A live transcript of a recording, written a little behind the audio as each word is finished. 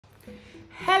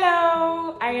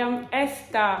Hello, I am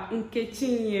Esther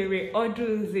Nkechinyere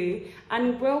Odunze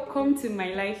and welcome to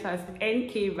my life as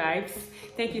NK Vibes.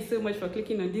 Thank you so much for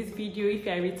clicking on this video. If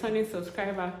you are a returning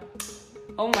subscriber,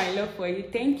 all my love for you.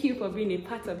 Thank you for being a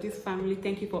part of this family.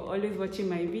 Thank you for always watching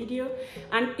my video.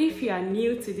 And if you are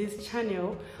new to this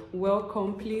channel,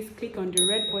 welcome. Please click on the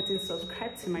red button,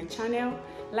 subscribe to my channel,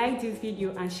 like this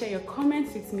video and share your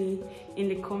comments with me in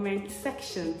the comment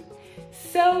section.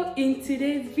 So in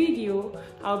today's video,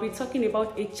 I'll be talking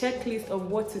about a checklist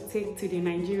of what to take to the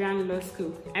Nigerian Law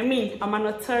School. I'm an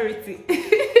authority.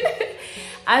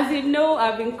 As you know,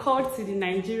 I've been called to the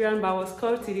Nigerian, but I was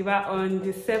called to the bar on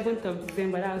the 7th of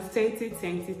December, that was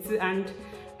 2022, and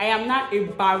I am now a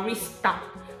barrister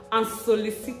and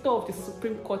solicitor of the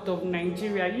Supreme Court of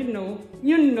Nigeria. You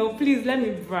know, please let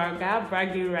me brag. I have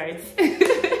bragging rights.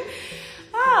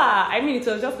 It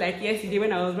was just like yesterday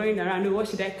when I was running around, what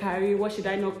should I carry, what should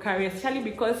I not carry, especially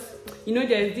because, you know,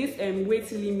 there's this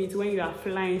weight limit when you are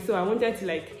flying, so I wanted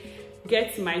to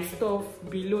get my stuff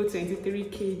below 23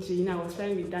 kg. You know, I was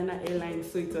flying with Dana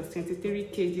Airlines, so it was 23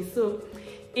 kg. So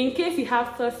in case you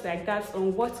have thoughts like that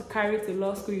on what to carry to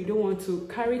law school, you don't want to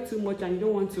carry too much and you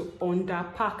don't want to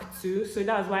underpack too, so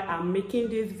that's why I'm making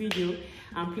this video,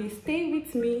 and please stay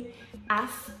with me as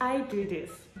I do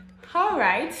this.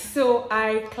 Alright, so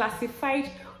I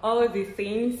classified all the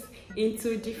things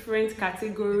into different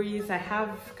categories. I have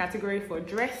category for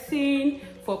dressing,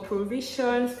 for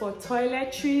provisions, for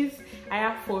toiletries, I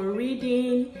have for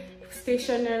reading,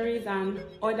 stationeries and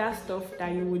other stuff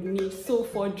that you would need. So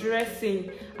for dressing,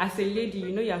 as a lady, you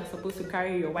know you're supposed to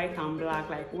carry your white and black,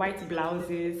 like white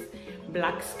blouses,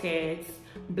 black skirts,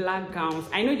 black gowns.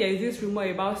 I know there is this rumor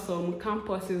about some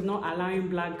campuses not allowing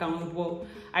black gowns, but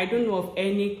I don't know of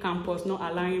any campus not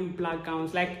allowing black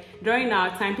gowns. Like during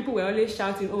our time, people were always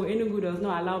shouting, oh, Enugu does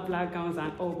not allow black gowns,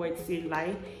 and oh, but it's a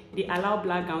lie. They allow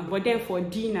black gowns, but then for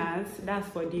dinners, that's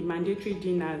for the mandatory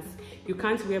dinners, you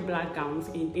can't wear black gowns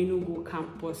in Enugu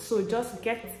campus. So just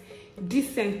get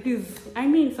decent, please.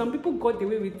 Some people got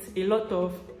away with a lot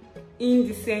of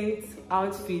indecent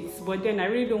outfits, but then I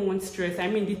really don't want stress.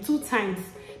 The 2 times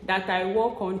that I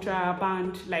wore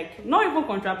contraband, like not even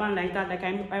contraband like that, like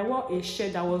I wore a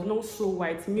shirt that was not so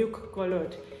white, milk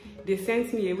colored. They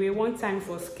sent me away one time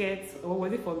for skirts, or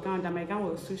was it for gown, that my gown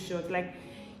was too short. Like,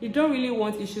 you don't really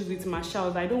want issues with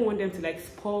marshals. I don't want them to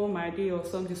spoil my day or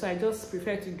something, so I just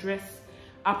prefer to dress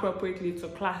appropriately to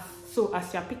class. So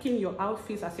as you're picking your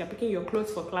outfits, as you're picking your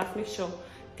clothes for class, make sure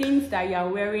things that you're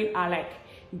wearing are like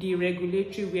the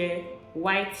regulatory wear: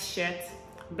 white shirt,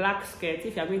 black skirt,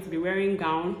 if you're going to be wearing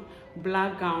gown,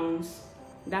 black gowns,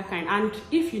 that kind. And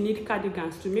if you need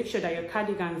cardigans, to make sure that your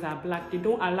cardigans are black. They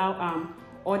don't allow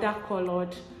other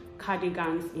colored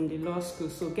cardigans in the law school,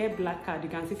 so get black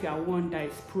cardigans if you are one that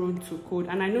is prone to cold.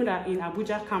 And I know that in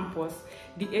Abuja campus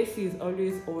the AC is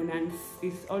always on and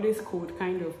it's always cold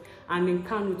kind of, and in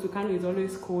Kano is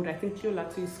always cold. I think Yola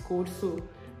too is cold, so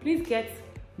please get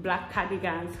black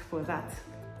cardigans for that.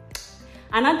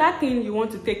 Another thing you want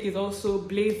to take is also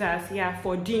blazers.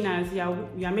 For dinners, you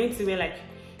are meant to wear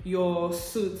your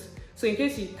suit. So in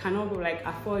case you cannot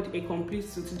afford a complete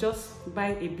suit, just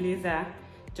buy a blazer,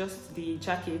 just the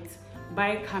jacket,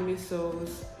 buy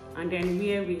camisoles, and then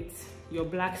wear with your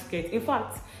black skirt. In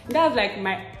fact, that's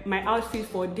my outfit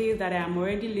for days that I am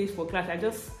already late for class. I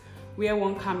just wear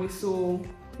one camisole,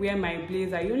 wear my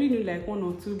blazer. You only need 1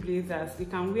 or 2 blazers. You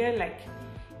can wear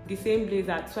the same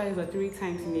blazer 2 or 3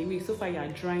 times in a week. So far you are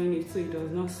drying it so it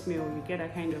does not smell. You get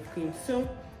that kind of thing. So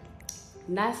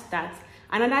that's that.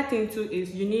 Another thing too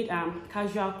is you need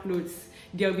casual clothes.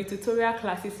 There will be tutorial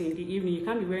classes in the evening. You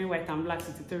can't be wearing white and black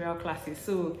to tutorial classes,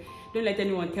 so don't let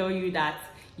anyone tell you that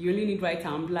you only need white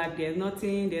and black. There's no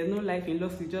life in law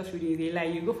school, just reading. They lie.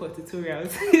 You go for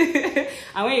tutorials.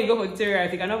 And when you go for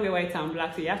tutorials, you cannot wear white and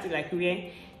black, so you have to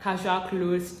wear casual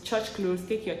clothes, church clothes.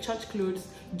 Take your church clothes.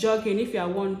 Jogging, if you are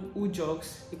one who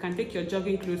jogs, you can take your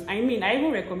jogging clothes. I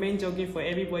even recommend jogging for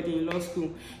everybody in law school.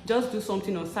 Just do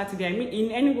something on Saturday. in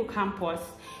Enugu campus,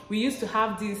 we used to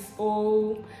have this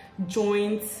old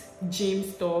joint gym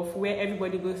stuff where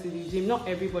everybody goes to the gym. Not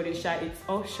everybody, it's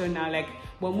optional,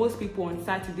 but most people on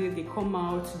Saturdays, they come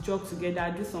out, jog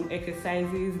together, do some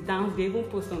exercises, dance. They even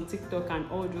post on TikTok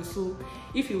and all those. So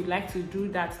if you would like to do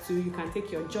that too, you can take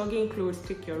your jogging clothes,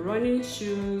 take your running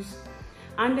shoes,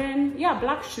 and then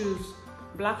black shoes.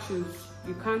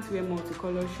 You can't wear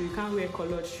multicolored shoes. You can't wear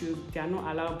colored shoes. They are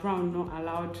not allowed. Brown not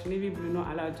allowed, navy blue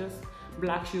not allowed, just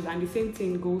black shoes. And the same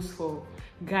thing goes for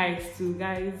guys too.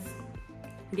 Guys,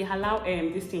 they allow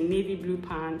this thing, navy blue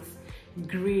pants,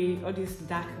 gray, all this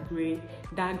dark gray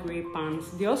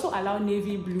pants. They also allow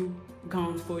navy blue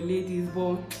gowns for ladies,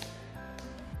 but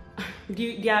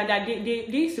they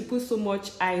used to put so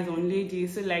much eyes on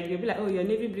ladies, so like they'll be like, oh, your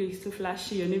navy blue is too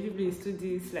flashy, your navy blue is too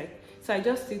this, like. So I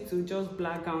just stick to just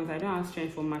black gowns. I don't have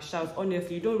strength for marshals.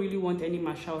 Honestly, you don't really want any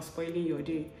marshals spoiling your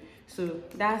day. So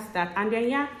that's that. And then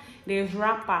yeah, there's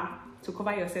wrapper to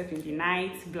cover yourself in the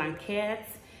night, blankets,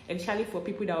 especially for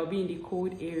people that will be in the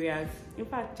cold areas. In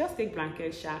fact, just take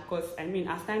blankets, because I mean,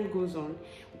 as time goes on,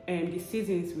 the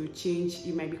seasons will change.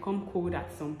 It might become cold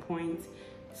at some point.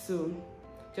 So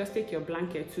just take your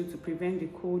blanket too to prevent the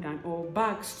cold, and all.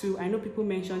 Bags too. I know people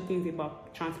mention things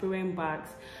about transparent bags.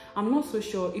 I'm not so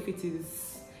sure if it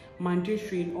is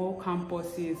mandatory in all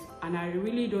campuses, and I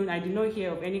did not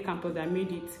hear of any campus that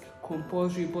made it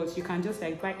compulsory, but you can just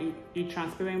like buy a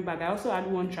transparent bag. I also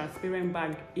had one transparent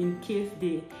bag in case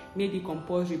they made it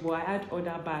compulsory, but I had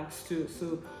other bags too.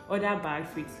 So other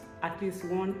bags with at least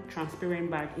one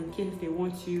transparent bag in case they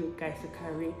want you guys to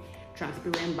carry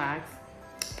transparent bags.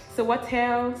 So what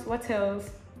else?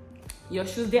 Your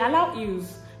shoes, they allow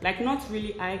heels, like not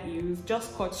really high heels,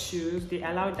 just cut shoes. They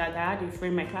allow that. I had a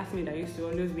friend, my classmate, that used to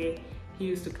always wear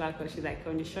heels to class because she's like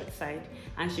on the short side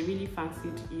and she really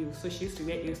fancied heels, so she used to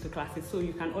wear heels to classes. So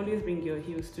you can always bring your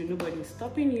heels too. Nobody's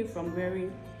stopping you from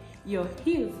wearing your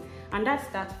heels. And that's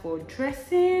that for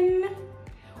dressing.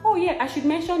 Oh yeah, I should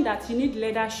mention that you need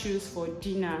leather shoes for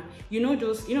dinner. You know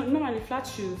those, normally flat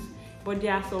shoes, but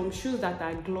there are some shoes that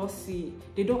are glossy.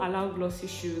 They don't allow glossy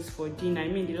shoes for dinner. I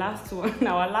mean, the last one,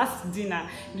 our last dinner,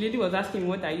 the lady was asking,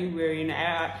 what are you wearing?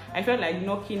 I felt like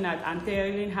knocking at and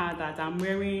telling her that I'm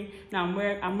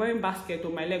wearing basket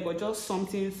on my leg, or just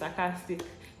something sarcastic.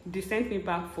 They sent me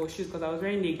back for shoes because I was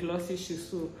wearing a glossy shoe.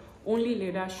 So only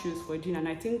leather shoes for dinner, and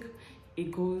I think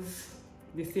it goes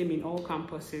the same in all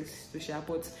campuses to share.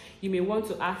 But you may want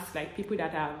to ask like people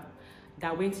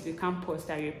that went to the campus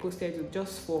that you posted to,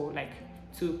 just for like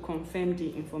to confirm the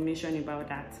information about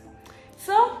that.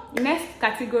 So next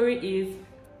category is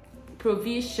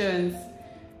provisions.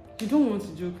 You don't want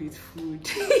to joke with food.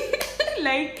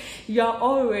 Like, you're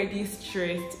already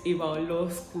stressed about law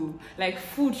school. Like,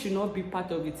 food should not be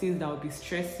part of the things that will be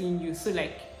stressing you. So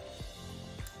like,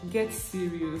 get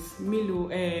serious.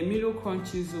 Milo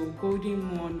crunches, or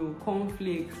golden mono,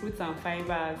 cornflakes, fruits and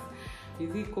fibers.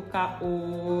 Is it coca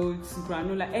oats,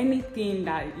 granola, anything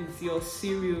that is your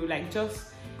cereal? Like,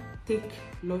 just take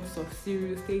lots of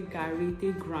cereals, take gari,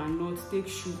 take granules, take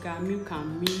sugar, milk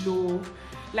and Milo,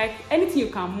 like anything you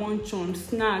can munch on,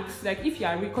 snacks. Like if you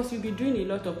are, because you'll be doing a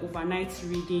lot of overnight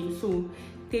reading, so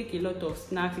take a lot of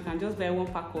snacks. You can just buy one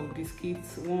pack of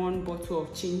biscuits, one bottle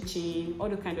of chin chin, all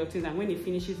the kind of things, and when it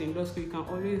finishes in law school, you can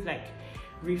always like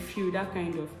refill, that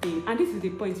kind of thing. And this is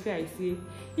the point where I say,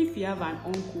 if you have an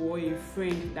uncle or a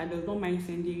friend that does not mind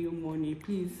sending you money,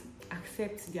 please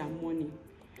accept their money.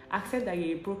 Accept that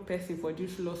you're a broke person for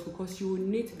this law school, because you will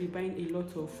need to be buying a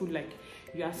lot of food. Like,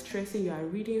 you are stressing, you are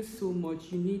reading so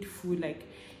much, you need food. Like,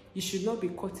 you should not be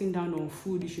cutting down on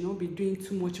food, you should not be doing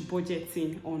too much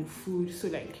budgeting on food. So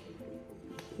like,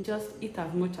 just eat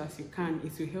as much as you can.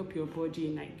 It will help your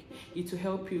body, like it will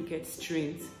help you get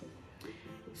strength.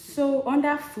 So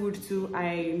under food too,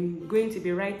 I'm going to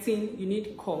be writing, you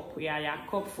need cup.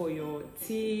 Cup for your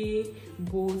tea,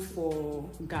 bowls for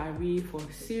gari, for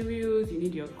cereals, you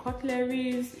need your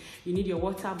cutleries, you need your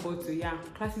water bottle.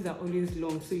 Classes are always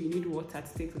long, so you need water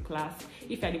to take to class.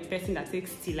 If you're the person that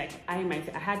takes tea, like I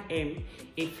had a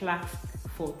flask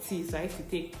for tea, so I used to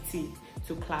take tea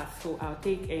to class. So I'll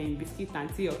take biscuit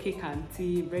and tea, or cake and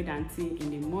tea, bread and tea in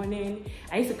the morning.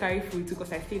 I used to carry food too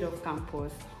because I stayed off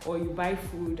campus. Or you buy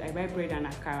food, I buy bread and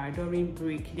akara during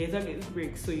break. There's always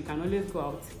break, so you can always go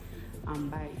out and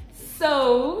buy.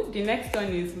 So the next one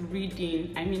is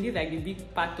reading. I mean, this is like the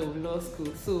big part of law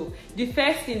school. So the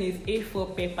first thing is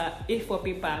A4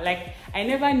 paper. Like, I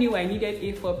never knew I needed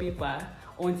A4 paper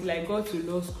until I got to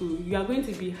law school. You are going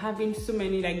to be having so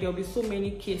many, like there'll be so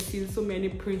many cases, so many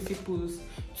principles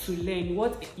to learn.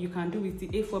 What you can do with the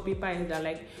A4 paper is that,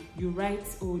 like, you write,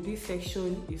 oh, this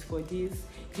section is for this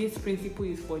principle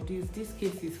is for this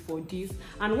case is for this.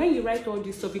 And when you write all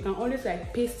this stuff, you can always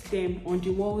like paste them on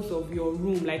the walls of your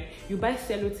room. Like, you buy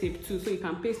sellotape too, so you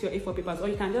can paste your A4 papers, or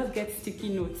you can just get sticky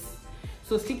notes.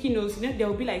 So sticky notes, there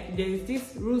will be like, there's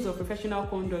this rules of professional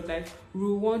conduct, like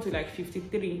rule 1 to like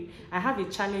 53. I have a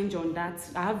challenge on that.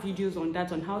 I have videos on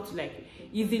that, on how to like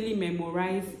easily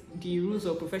memorize the rules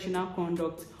of professional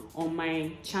conduct on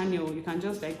my channel. You can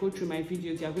just like go through my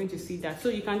videos, you're going to see that. So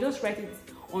you can just write it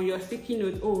on your sticky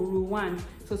note. Oh, rule 1,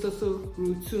 so,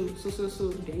 rule 2, so,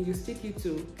 then you stick it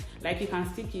to, like, you can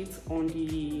stick it on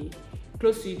the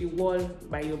close to the wall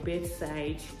by your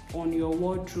bedside, on your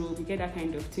wardrobe, you get that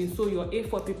kind of thing. So your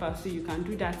A4 papers, so you can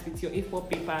do that with your A4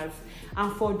 papers.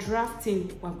 And for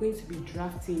drafting, we're going to be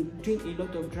doing a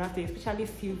lot of drafting, especially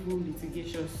civil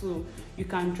litigation. So you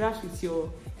can draft with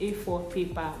your A4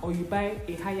 paper, or you buy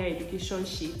a higher education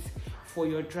sheet for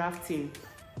your drafting.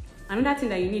 Another thing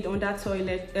that you need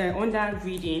under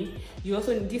reading, you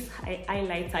also need this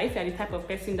highlighter. If you're the type of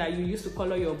person that you used to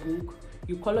color your book,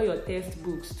 you color your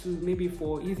textbooks too, maybe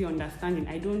for easy understanding.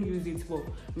 I don't use it, but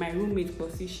my roommate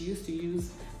Percy, she used to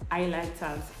use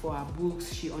highlighters for her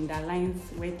books. She underlines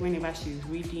whenever she's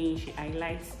reading, she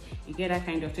highlights. You get that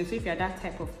kind of thing. So if you're that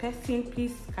type of person,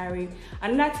 please carry.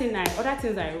 Other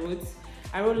things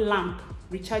I wrote lamp,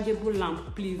 rechargeable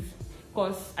lamp, please.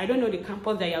 Because I don't know the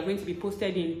campus that you are going to be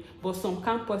posted in, but some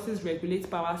campuses regulate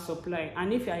power supply.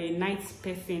 And if you are a night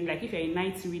person, like if you're a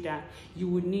night reader, you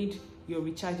would need your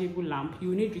rechargeable lamp. You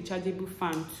will need rechargeable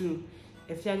fan too,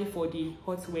 especially for the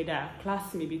hot weather.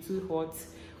 Class may be too hot.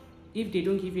 If they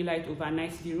don't give you light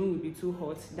overnight, the room will be too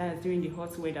hot. That's during the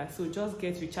hot weather. So just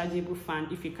get rechargeable fan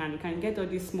if you can. You can get all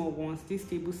these small ones, this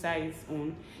table size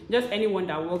one, just anyone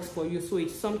that works for you. So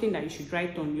it's something that you should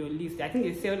write on your list. I think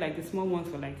they sell like the small ones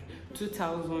for like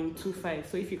 2,000, 2,500.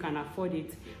 So if you can afford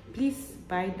it, please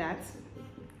buy that.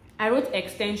 I wrote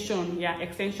extension,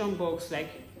 extension box, like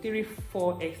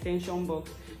 3-4 extension box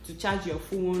to charge your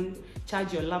phone,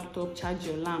 charge your laptop, charge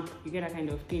your lamp. You get that kind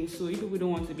of thing. So if people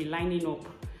don't want to be lining up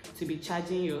to be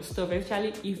charging your stuff,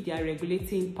 especially if they are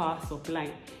regulating power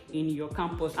supply in your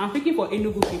campus. I'm thinking for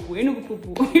Enugu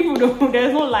people don't,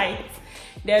 there's no light.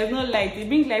 There's no light. They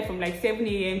bring light from like 7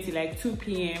 a.m. to like 2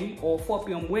 p.m. or 4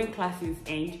 p.m. when classes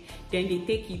end. Then they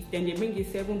take it, then they bring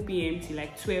it 7 p.m. to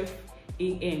like 12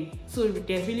 a.m. So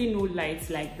there's really no lights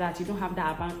like that. You don't have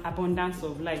that abundance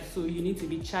of light. So you need to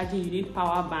be charging. You need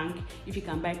power bank if you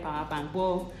can buy power bank.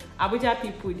 But Abuja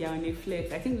people, they are on a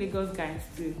flex. I think Lagos guys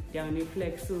too, they are on a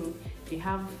flex. So they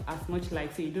have as much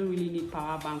light. So you don't really need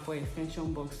power bank or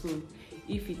extension box. So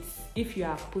if you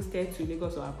are posted to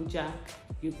Lagos or Abuja,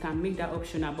 you can make that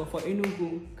optional. But for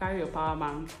Enugu, carry your power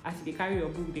bank. As they carry your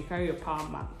book, they carry your power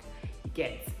bank.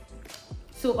 Get.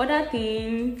 So other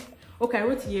things. Okay, I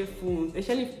wrote earphones,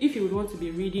 especially if you would want to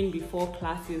be reading before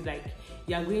classes, like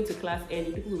you are going to class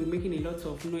early, people will be making a lot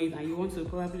of noise and you want to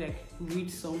probably like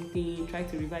read something, try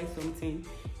to revise something,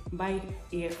 buy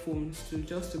earphones to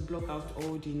block out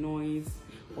all the noise.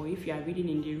 Or if you are reading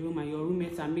in the room and your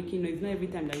roommates are making noise, not every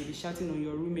time that you'll be shouting on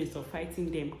your roommates or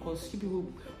fighting them, because people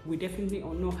will definitely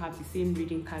not have the same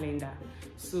reading calendar.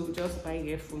 So just buy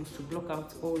earphones to block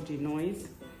out all the noise.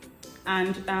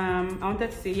 And I wanted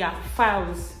to say,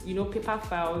 files, paper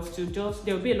files,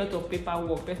 there will be a lot of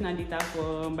paperwork, personal data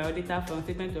form, biodata form,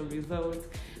 statement of results,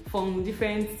 from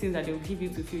different things that they will give you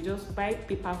to fill. Just buy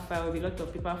paper files, a lot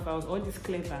of paper files, all these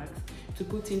clear bags to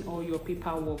put in all your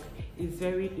paperwork. It's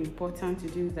very important to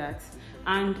do that.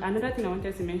 And another thing I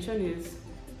wanted to mention is,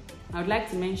 I would like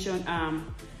to mention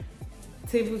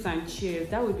tables and chairs.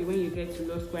 That would be when you get to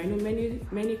law school. I know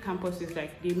many campuses,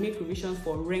 like they make provisions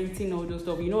for renting all those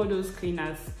stuff. All those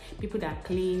cleaners, people that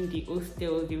clean the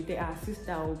hostels, they will tell our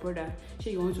sister or brother,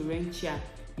 say you want to rent chair,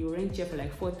 you rent chair for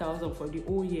like 4,000 for the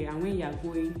whole year, and when you are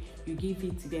going, you give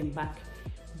it to them back.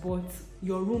 But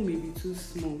your room may be too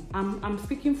small. I'm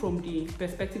speaking from the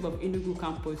perspective of Enugu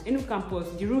campus. Enugu campus,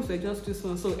 the rooms were just too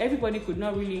small, so everybody could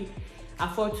not really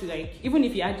afford to, like, even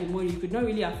if you had the money, you could not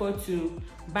really afford to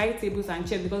buy tables and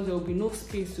chairs because there will be no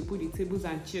space to put the tables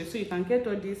and chairs. So you can get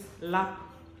all this lap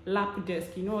desk,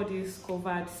 all this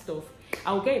covered stuff.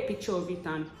 I'll get a picture of it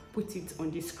and put it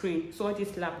on the screen. So all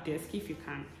this lap desk, if you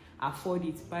can afford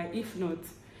it. But if not,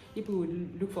 people will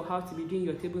look for how to be doing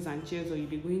your tables and chairs, or you'll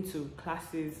be going to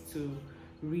classes to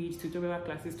read, tutorial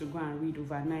classes to go and read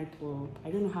overnight, or I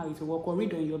don't know how it will work, or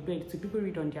read on your bed. So people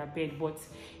read on their bed. But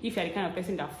if you're the kind of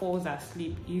person that falls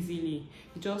asleep easily,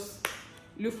 just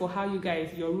look for how you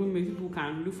guys, your roommates, people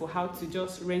can look for how to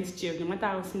just rent chairs. No matter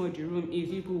how small the room is,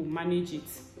 people will manage it.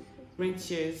 Rent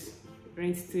chairs,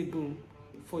 rent table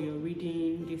for your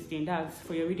reading, this thing. That's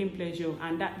for your reading pleasure,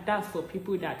 and that's for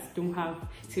people that don't have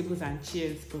tables and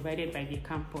chairs provided by the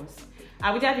campus.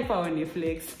 Abuja people are on the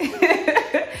flex.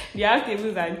 They have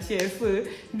tables and chairs, so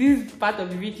this part of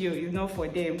the video is not for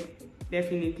them,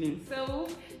 definitely. So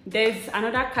there's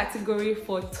another category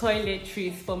for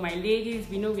toiletries for my ladies.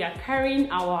 We are carrying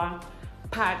our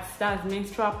pads, that's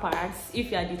menstrual pads.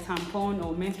 If you are the tampon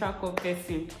or menstrual cup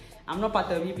person, I'm not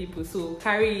part of you people, so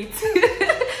carry it.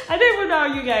 I don't even know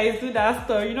how you guys do that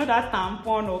stuff, that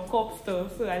tampon or cup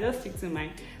stuff. So I just stick to my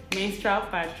menstrual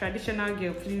pads. Traditional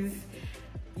girl, please.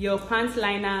 your pant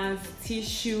liners,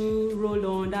 tissue,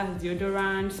 roll-on, that's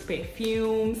deodorants,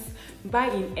 perfumes. Buy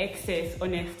in excess,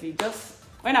 honestly. Just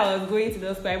when I was going to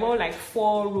the school, I bought like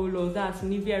 4 roll-ons, that's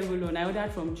Nivea roll-on. I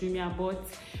ordered from Jumia, bought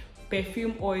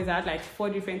perfume oils. I had like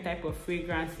 4 different type of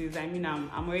fragrances. I mean,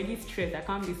 I'm already stressed. I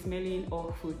can't be smelling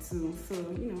awful too. So,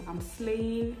 you know, I'm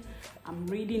slaying, I'm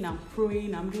reading, I'm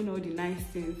praying, I'm doing all the nice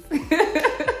things.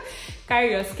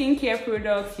 Carry your skincare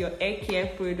products, your hair care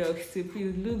products to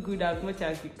please look good as much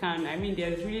as you can. I mean,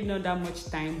 there's really not that much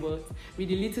time, but with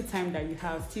the little time that you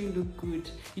have, still look good.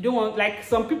 You don't want, like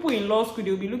some people in law school,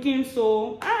 they'll be looking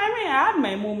so, I mean, I had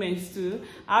my moments too.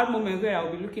 I had moments where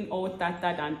I'll be looking all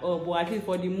tattered and all, but at least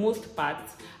for the most part,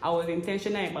 I was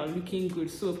intentional about looking good.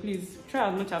 So please try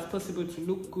as much as possible to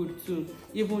look good too,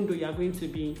 even though you're going to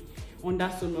be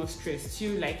under so much stress.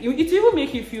 You like it will even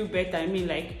make you feel better. I mean,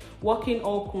 like walking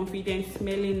all confident,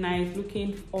 smelling nice,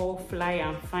 looking all fly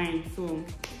and fine. So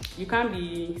you can't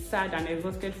be sad and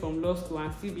exhausted from law school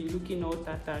and still be looking all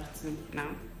tattered too. Now,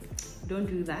 don't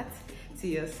do that to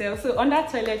yourself. So under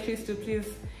toiletries too, please,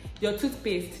 your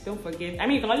toothpaste, don't forget. I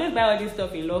mean, you can always buy all this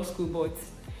stuff in law school, but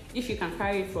if you can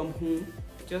carry it from home,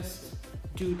 just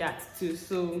do that too.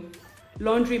 So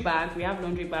laundry bag, we have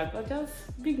laundry bag, or just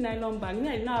big nylon bag. Me,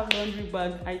 I don't have laundry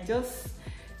bag. I just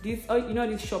this, you know,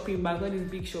 this shopping bag, all these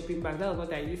big shopping bags. That was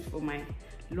what I used for my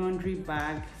laundry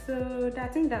bag. So I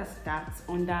think that's that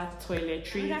under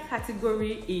toiletry. Another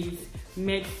category is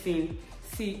medicine.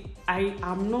 See, I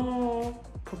am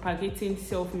not propagating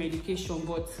self-medication,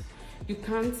 but you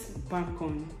can't bank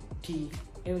on the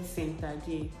health center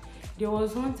there. There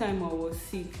was one time I was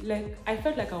sick, like I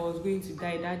felt like I was going to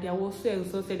die that day. I was so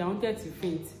exhausted, I wanted to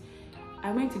faint.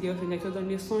 I went to the hospital, it was on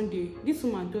a Sunday. This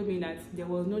woman told me that there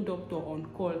was no doctor on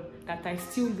call, that I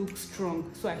still look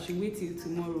strong, so I should wait till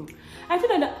tomorrow. I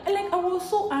told her that, like, I was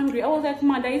so angry. I was like,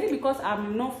 man, is it because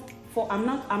I'm not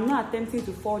attempting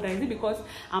to fall down? Is it because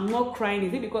I'm not crying?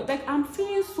 Is it because, like, I'm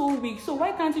feeling so weak? So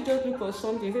why can't you just look for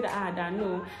something and say that, that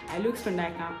no, I look strong, I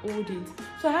can hold it?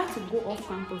 So I had to go off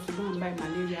campus to go and buy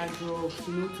malaria drugs,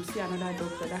 you know, to see another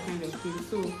doctor, that kind of thing.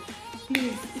 So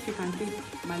please, if you can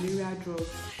take malaria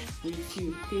drugs with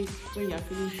you, take when you're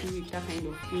feeling too weak, that kind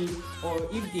of thing. Or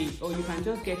or you can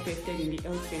just get tested in the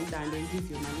health center and then use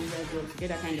your malaria drugs, get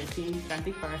that kind of thing. You can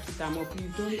take paracetamol.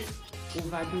 Please don't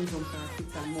overdose on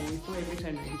paracetamol. It's not every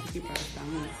time that you take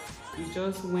paracetamol. It's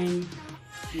just when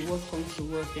the worst comes to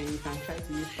worst, then you can try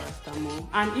to use paracetamol.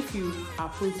 And if you are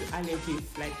prone to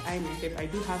allergies, like I myself, I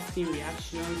do have skin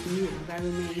reactions, new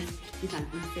environment. If an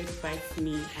insect bites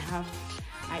me,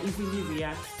 I easily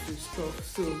react to stuff.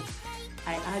 So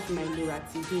I add my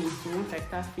loratadine. So once I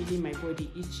start feeling my body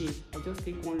itching, I just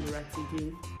take one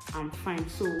loratadine. I'm fine.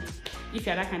 So if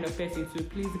you're that kind of person, so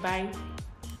please buy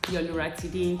your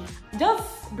loratadine.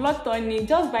 Just blood tonic,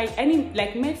 just buy any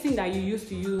like medicine that you used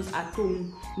to use at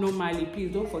home normally.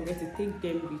 Please don't forget to take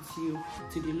them with you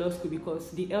to the law school,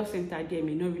 because the health center there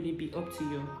may not really be up to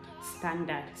your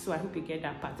standard. So I hope you get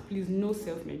that part. Please, no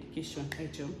self-medication,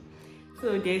 Ejo.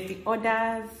 So there's the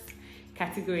others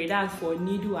category, that's for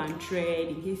needle and thread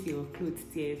in case your clothes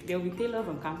tears. There will be tailors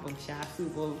on campus, so,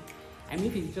 but I mean,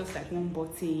 if it's just like one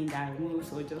button that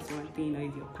moves, or just one thing, or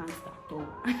if your pants that tall.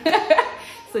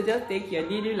 So just take your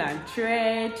needle and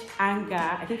thread, hanger.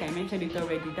 I think I mentioned it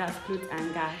already. That's clothes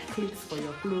hanger, clips for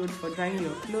your clothes, for drying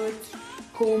your clothes,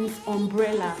 combs,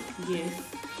 umbrella.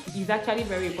 Yes, it's actually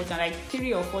very important. Like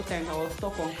 3 or 4 times I was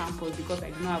stuck on campus because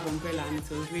I did not have umbrella and it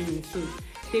was raining. So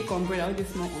take umbrella, all these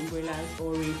small umbrellas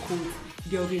or raincoats.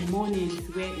 There will be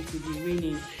mornings where it will be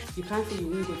raining. You can't say you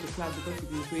won't go to class because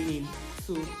it is raining.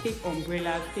 So take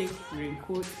umbrellas, take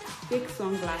raincoats, take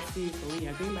sunglasses, or when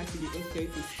you're going back to the hostel,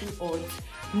 it's too hot.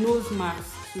 Nose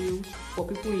masks too, for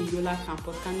people in Yola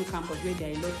campus, Kano campus, where there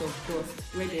are a lot of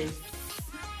dust, where there's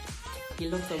a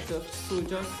lot of dust. So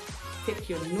just take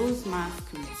your nose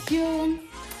mask with you.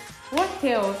 What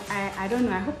else? I don't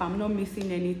know. I hope I'm not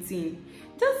missing anything.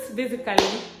 Just basically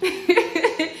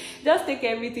just take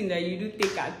everything that you do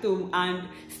take at home and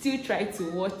still try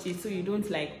to watch it so you don't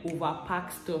like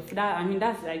overpack stuff.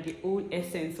 That's like the whole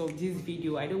essence of this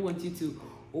video. I don't want you to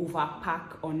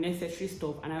overpack unnecessary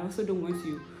stuff, and I also don't want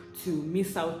you to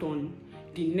miss out on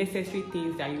the necessary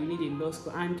things that you need in law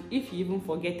school. And if you even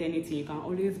forget anything, you can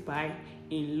always buy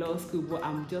in law school. But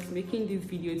I'm just making this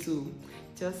video to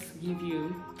just give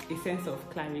you a sense of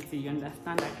clarity. You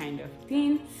understand that kind of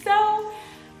thing. So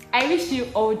I wish you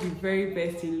all the very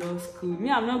best in law school. Me,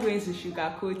 I'm not going to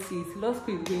sugarcoat it. Law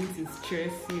school is going to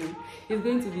stress you. It's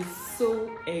going to be so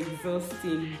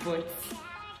exhausting, but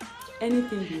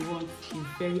anything you want is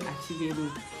very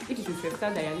achievable. If it is a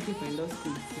start that you're looking for in law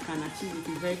school, you can achieve it.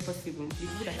 It's very possible. The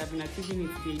people that have been achieving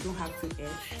it, they don't have to err.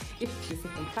 If it is a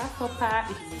second class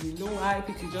upper, if it is lower,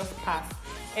 if it is just pass,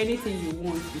 anything you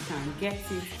want, you can get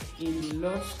it in the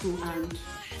law school and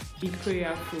be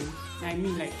prayerful. I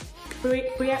mean, like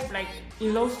prayer, like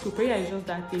in law school, prayer is just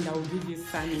that thing that will give you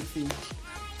sanity.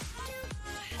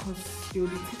 Because they will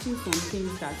be teaching some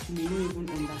things that you may not even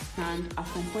understand. At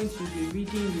some point you'll be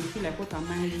reading, you feel like, what am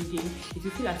I reading? If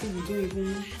you feel as if you don't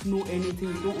even know anything,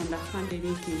 you don't understand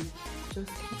anything,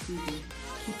 just keep reading,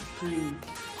 keep praying,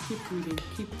 keep reading,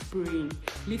 keep praying.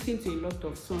 Listen to a lot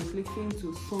of songs, listen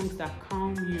to songs that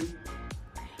calm you.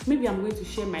 Maybe I'm going to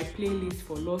share my playlist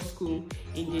for law school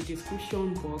in the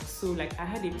description box. So like I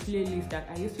had a playlist that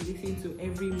I used to listen to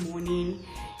every morning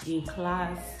in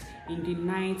class, in the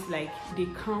night, like they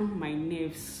calm my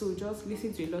nerves. So just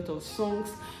listen to a lot of songs,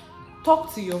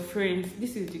 talk to your friends.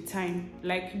 This is the time,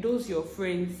 like those your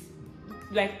friends,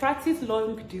 like practice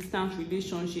long distance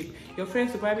relationship. Your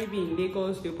friends will probably be in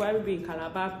Lagos, they'll probably be in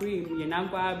Calabar, be in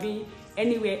Yenagua, be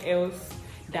anywhere else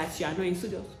that you are not in. So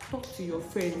just talk to your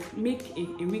friends, make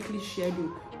a weekly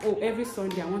schedule. Oh, every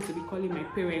Sunday I want to be calling my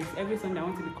parents, every Sunday I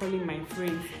want to be calling my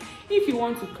friends. If you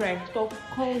want to cry,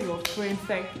 call your friends.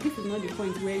 Like, this is not the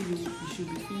point where you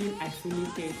should be feeling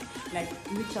isolated. Like,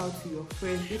 reach out to your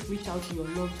friends, just reach out to your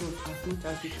loved ones as much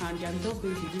as you can. They are just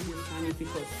going to give you sanity,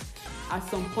 because at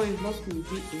some point law school will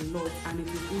be a lot, and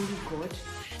it is only God,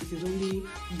 it is only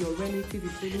your relatives,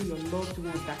 it's only your loved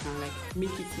ones that can like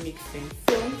make it make sense.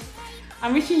 So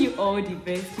I'm wishing you all the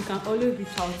best. You can always reach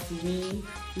out to me,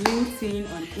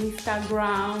 LinkedIn, on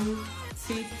Instagram,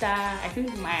 Twitter. I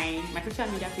think my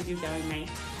social media pages are in my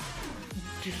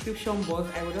description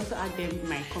box. I would also add them in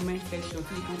my comment section,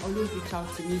 so you can always reach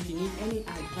out to me if you need any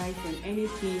advice on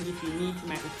anything, if you need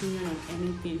my opinion on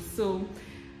anything. So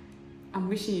I'm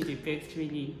wishing you the best,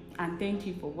 really, and thank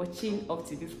you for watching up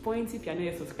to this point. If you're not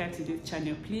yet subscribed to this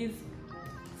channel, please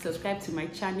subscribe to my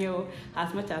channel.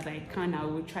 As much as I can, I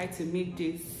will try to make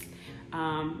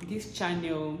this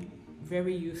channel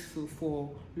very useful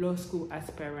for law school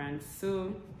aspirants.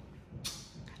 So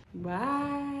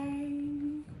bye.